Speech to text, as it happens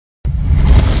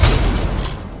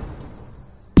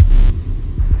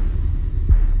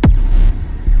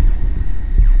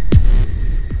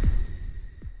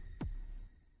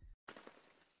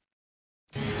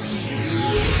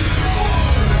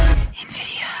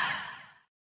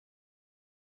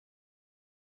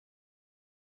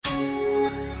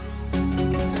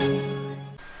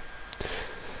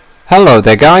Hello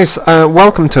there guys,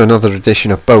 welcome to another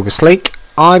edition of BogusLeek.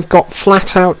 I've got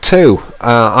Flatout 2.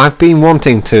 I've been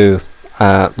wanting to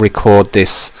record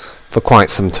this for quite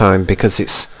some time because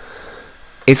it's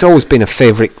always been a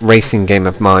favourite racing game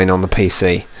of mine on the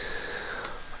PC.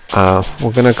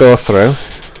 We're going to go through.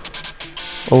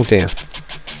 Oh dear.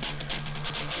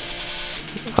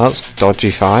 That's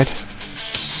dodgy-fied.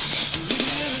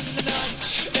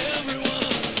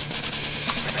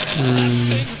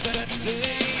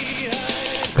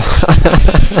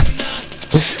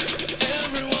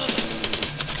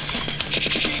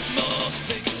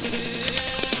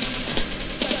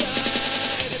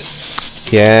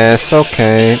 Yes,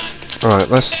 okay. Right,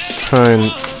 let's try and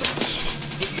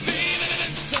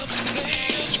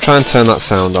turn that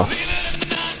sound off.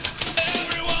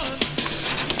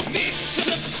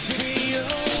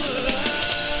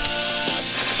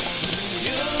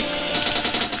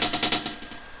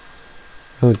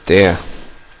 Oh dear.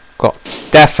 Got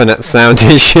definite sound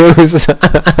issues.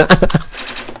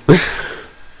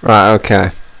 Right,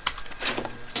 okay.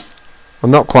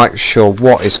 I'm not quite sure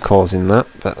what is causing that,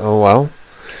 but oh well.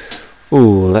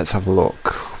 Ooh, let's have a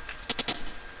look.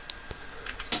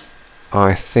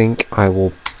 I think I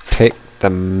will pick the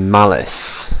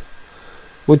Malice.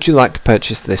 Would you like to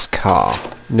purchase this car?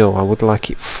 No, I would like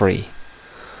it free.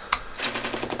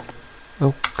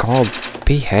 Oh God,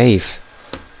 behave.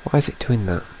 Why is it doing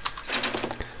that?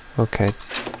 Okay.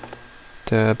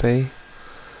 Derby.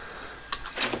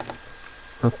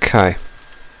 Okay.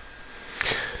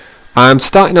 I'm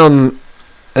starting on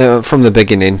from the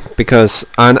beginning because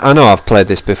I know I've played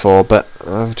this before, but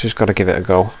I've just got to give it a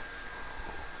go.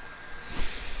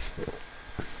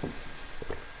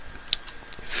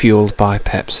 Fueled by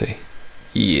Pepsi.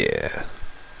 Yeah.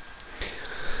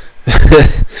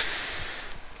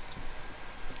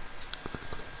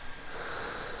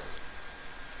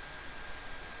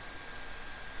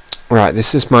 Right,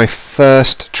 this is my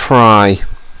first try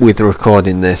with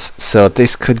recording this, so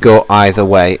this could go either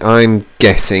way. I'm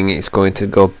guessing it's going to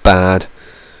go bad.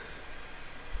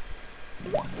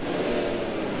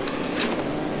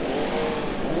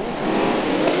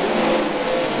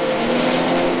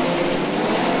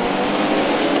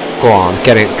 Go on,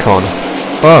 get it, Con.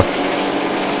 Oh!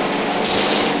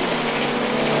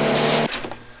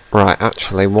 Right,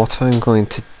 actually, what I'm going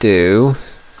to do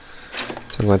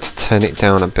is I'm going to turn it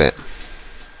down a bit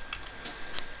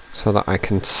so that I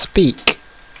can speak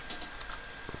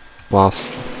whilst...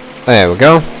 There we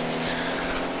go.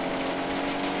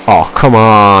 Oh, come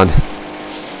on.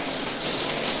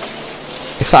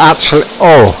 It's actually...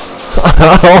 Oh!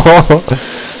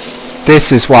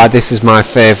 This is why this is my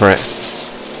favourite.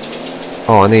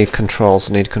 Oh, I need controls,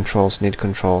 I need controls, I need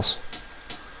controls.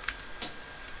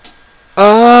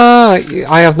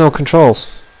 I have no controls.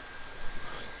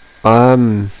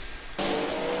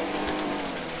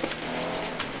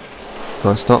 No,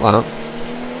 it's not that.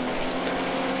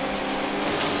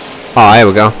 Oh, here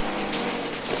we go.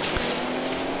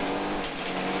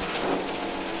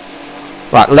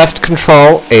 Right, left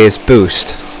control is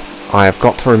boost. I have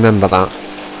got to remember that.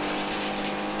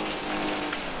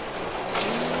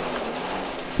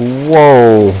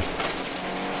 Whoa!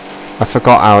 I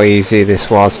forgot how easy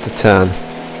this was to turn.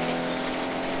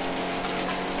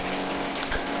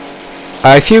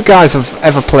 If you guys have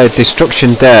ever played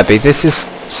Destruction Derby, this is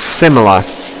similar.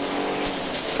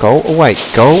 Go away,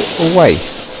 go away.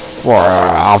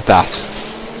 Have that.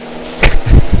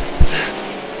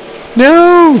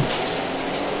 No!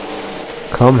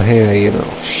 Come here, you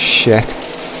little shit.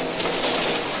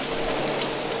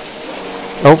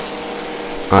 Oh,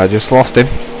 I just lost him.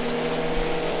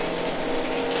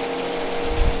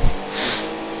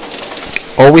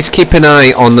 Always keep an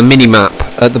eye on the mini-map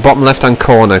at the bottom left hand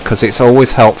corner because it's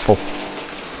always helpful.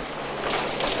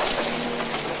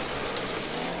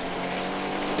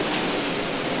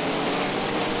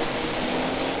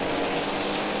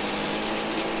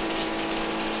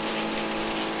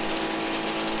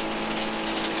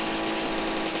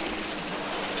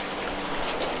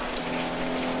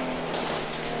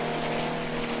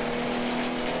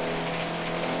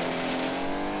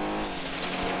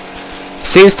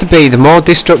 Seems to be the more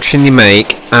destruction you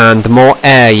make and the more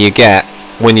air you get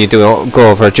when you go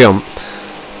over a jump,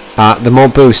 the more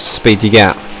boost speed you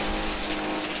get.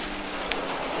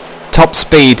 Top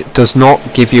speed does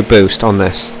not give you boost on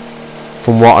this,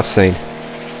 from what I've seen.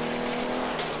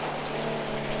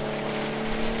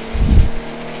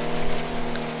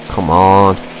 Come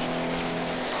on.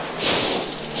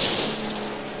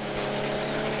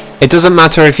 It doesn't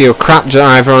matter if you're a crap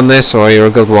driver on this or you're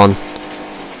a good one.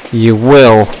 You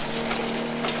will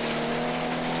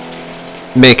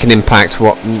make an impact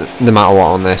no matter what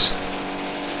on this.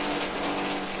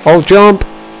 Oh, jump!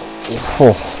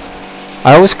 Oh.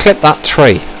 I always clip that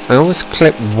tree. I always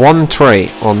clip one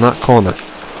tree on that corner.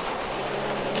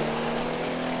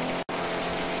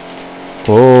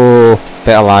 Oh,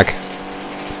 bit of lag.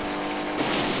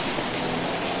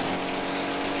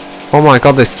 Oh my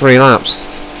god, there's 3 laps.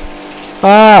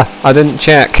 Ah, I didn't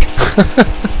check.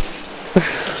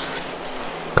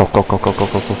 Go, go, go, go, go,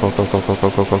 go, go, go, go, go, go,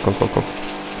 go, go, go, go, go.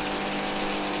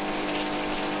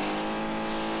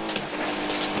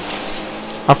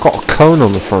 I've got a cone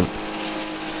on the front.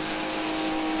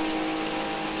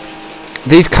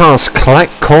 These cars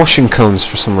collect caution cones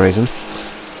for some reason.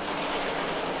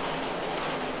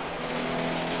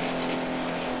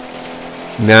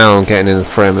 Now I'm getting in the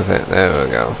frame of it. There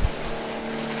we go.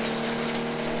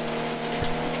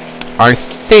 I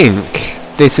think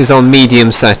this is on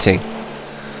medium setting.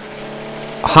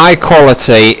 High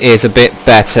quality is a bit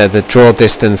better. The draw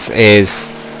distance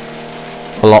is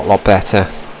a lot better.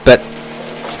 But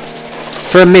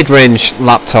for a mid-range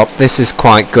laptop, this is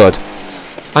quite good.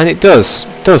 And it does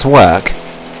work.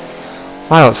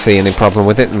 I don't see any problem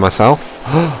with it myself.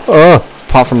 Oh,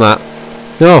 apart from that.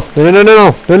 No, no, no, no,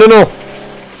 no, no, no, no.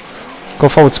 Go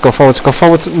forwards, go forwards, go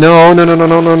forwards. No, no, no, no,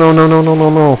 no, no, no, no, no, no, no,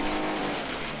 no.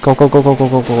 Go, go, go, go, go,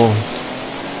 go, go.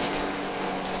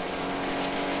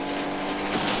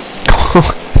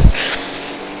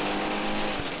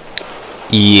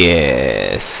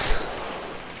 Yes.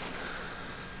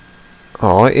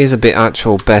 Oh, it is a bit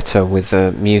actual better with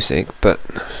the music, but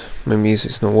my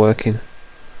music's not working.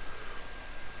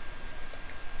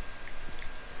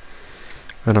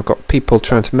 And I've got people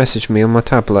trying to message me on my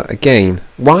tablet again.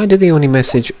 Why do they only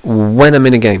message when I'm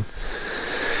in a game?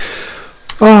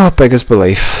 Oh, beggars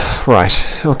belief.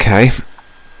 Right, okay.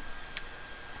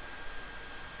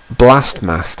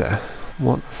 Blastmaster.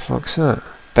 What the fuck's that?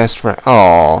 Best wreck.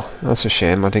 Oh, that's a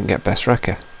shame I didn't get best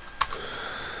wrecker.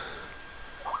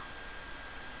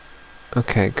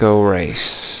 Okay, go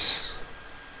race.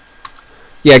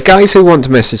 Yeah, guys who want to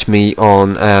message me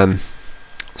on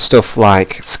stuff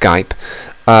like Skype,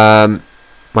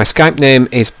 my Skype name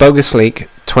is BogusLeek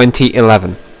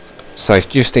 2011, so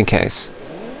just in case.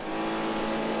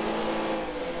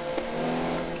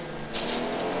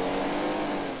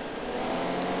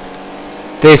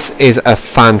 This is a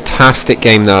fantastic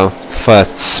game though for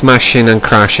smashing and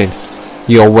crashing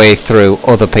your way through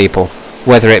other people,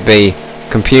 whether it be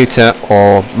computer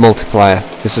or multiplayer.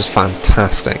 This is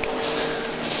fantastic.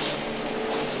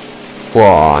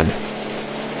 One.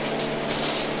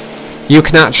 You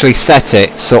can actually set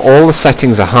it so all the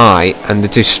settings are high and the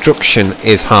destruction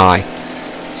is high,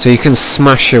 so you can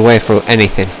smash your way through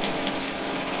anything.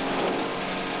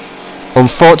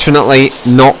 Unfortunately,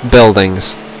 not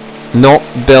buildings. Not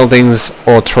buildings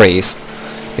or trees.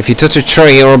 If you touch a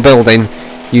tree or a building,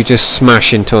 you just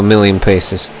smash into a million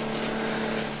pieces.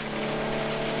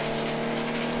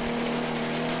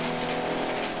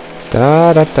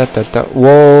 Da da da da da.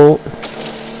 Whoa.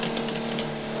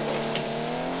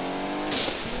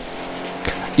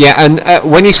 Yeah, and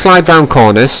when you slide round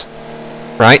corners,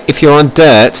 right, if you're on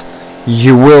dirt,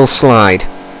 you will slide.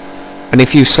 And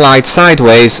if you slide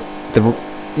sideways,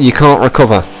 you can't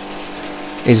recover.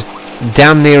 It's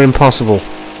damn near impossible.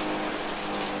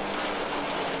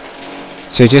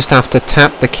 So you just have to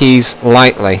tap the keys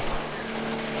lightly.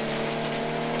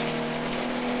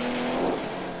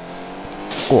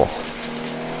 Oh.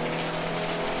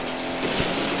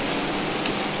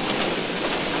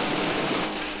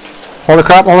 Holy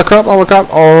crap, holy crap, holy crap.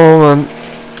 Oh,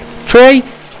 tree!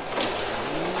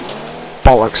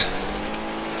 Bollocks.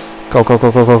 Go, go,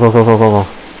 go, go, go, go, go, go, go, go.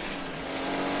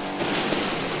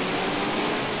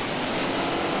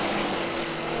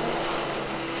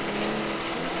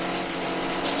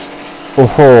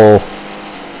 Oh,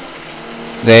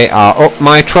 they are up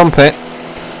my trumpet.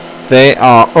 They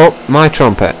are up my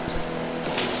trumpet.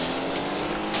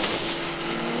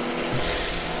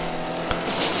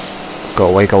 Go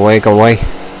away, go away, go away.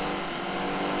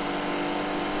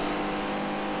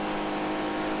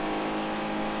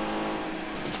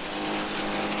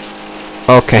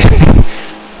 Okay.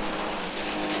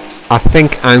 I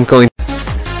think I'm going